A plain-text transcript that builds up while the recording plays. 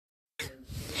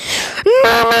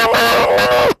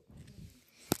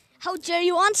after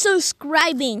you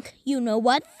unsubscribing, you know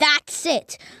what? That's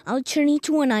it. I'll turn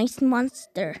into an ice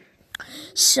monster.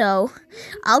 So,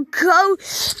 I'll go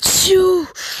to...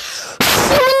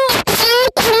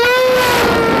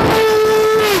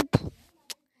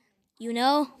 You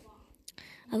know,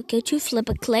 I'll go to Flip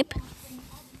a Clip.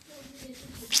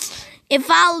 If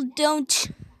I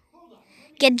don't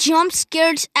get jump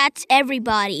scared at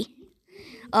everybody.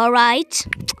 Alright?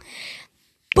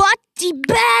 But the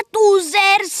bad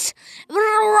losers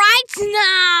right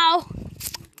now.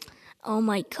 Oh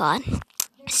my god.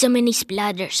 So many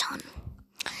splatters on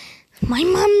my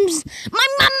mom's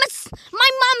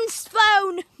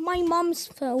phone. My mom's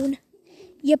phone.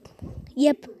 Yep.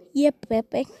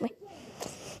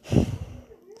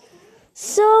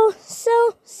 So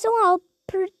I'll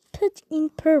put in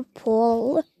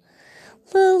purple.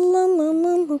 La, la, la,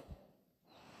 la, la.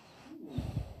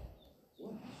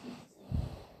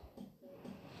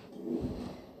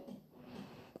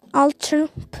 I'll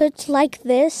put like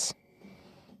this.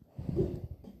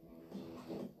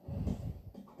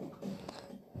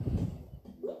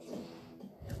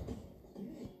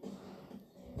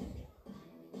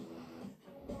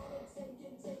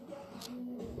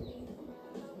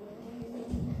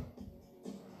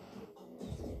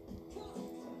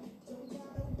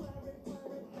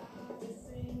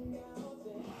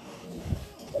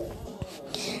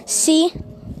 See?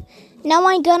 Now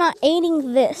I'm gonna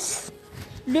eating this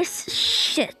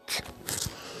shit.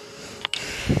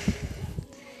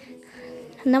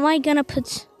 Now I'm gonna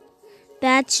put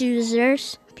bad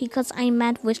users because I'm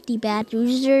mad with the bad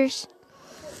users.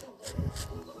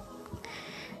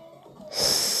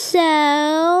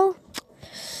 So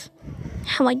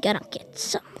how I gonna get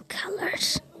some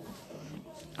colors?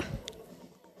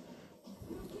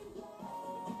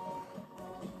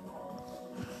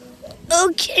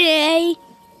 Okay.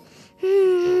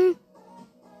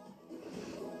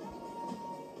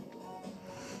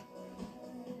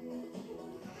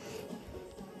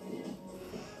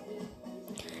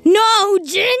 No,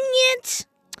 dang it!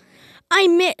 I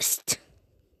missed.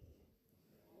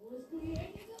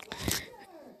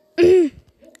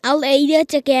 I'll eat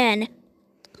it again.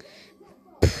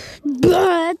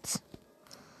 But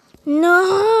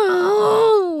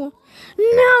no,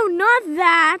 not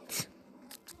that.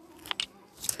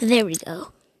 There we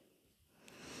go.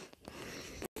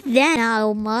 Then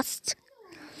I must.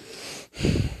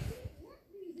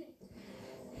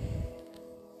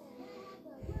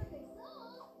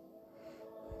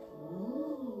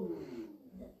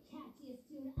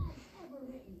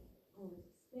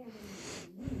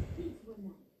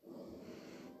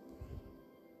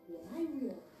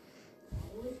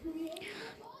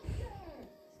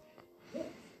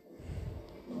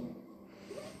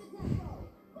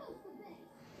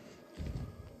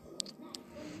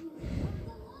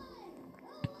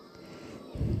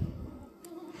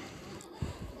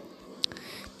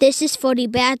 This is for the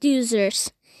bad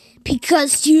users.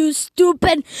 Because you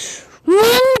stupid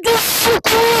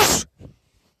motherfuckers.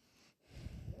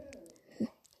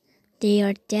 They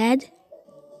are dead.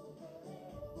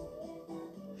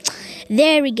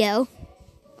 There we go.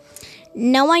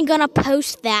 Now I'm gonna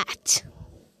post that.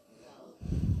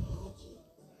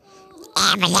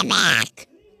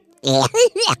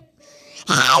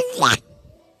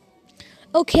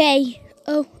 Okay.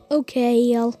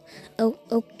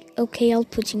 Okay. I'll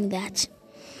putting that.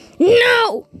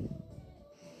 No.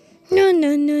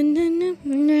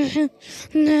 There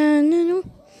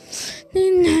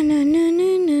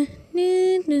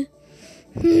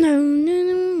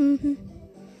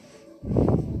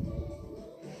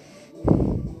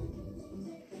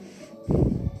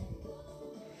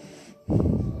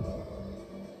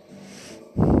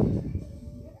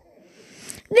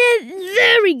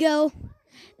we go.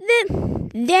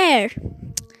 There.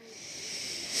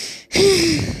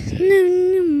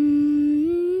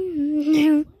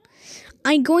 No.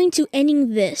 I'm going to ending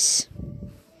this.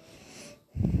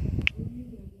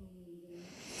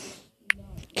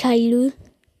 Kailu,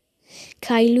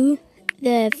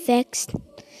 the effects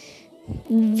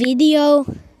video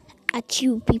at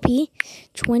UPP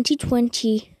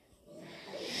 2020.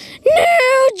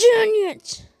 No,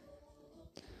 Juniors.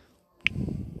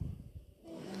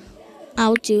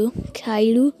 I'll do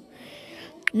Kailu,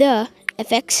 the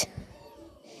effects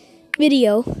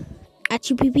video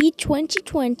at UPP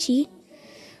 2020.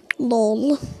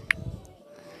 Lol.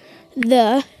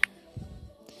 The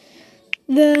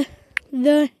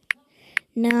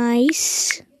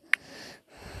nice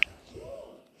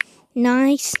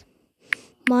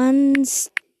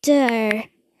monster.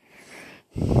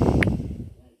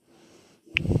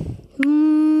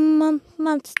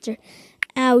 Monster.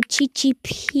 Ow,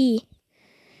 Chi-Chi-P.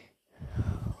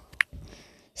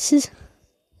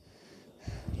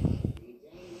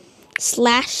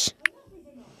 slash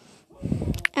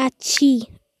at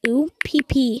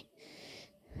GUPP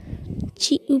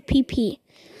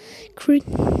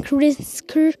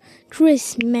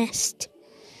Christmas.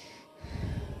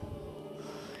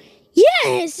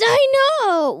 Yes, I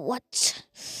know. What?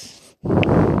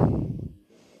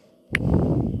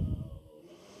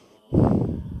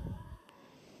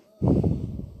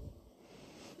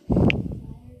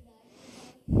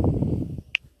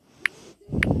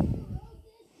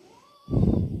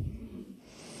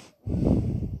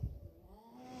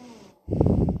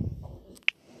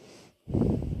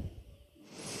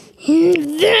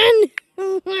 And then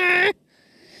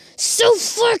so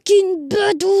fucking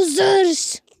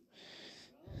bulldozers.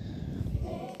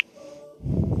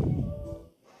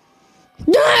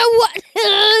 What?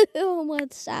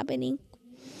 What's happening?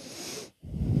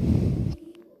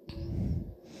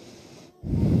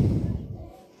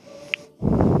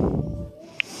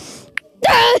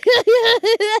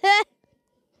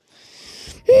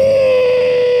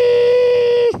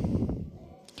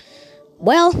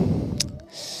 Well,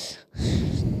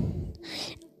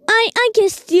 I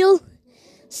guess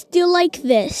still like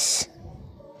this.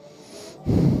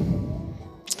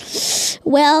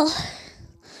 Well,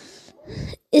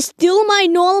 it's still my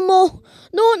normal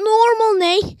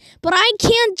name, but I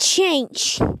can't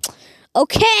change.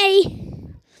 Okay.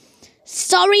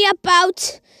 Sorry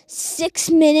about 6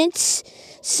 minutes.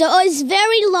 So it's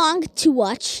very long to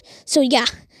watch. So yeah,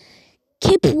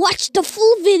 watch the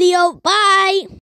full video. Bye.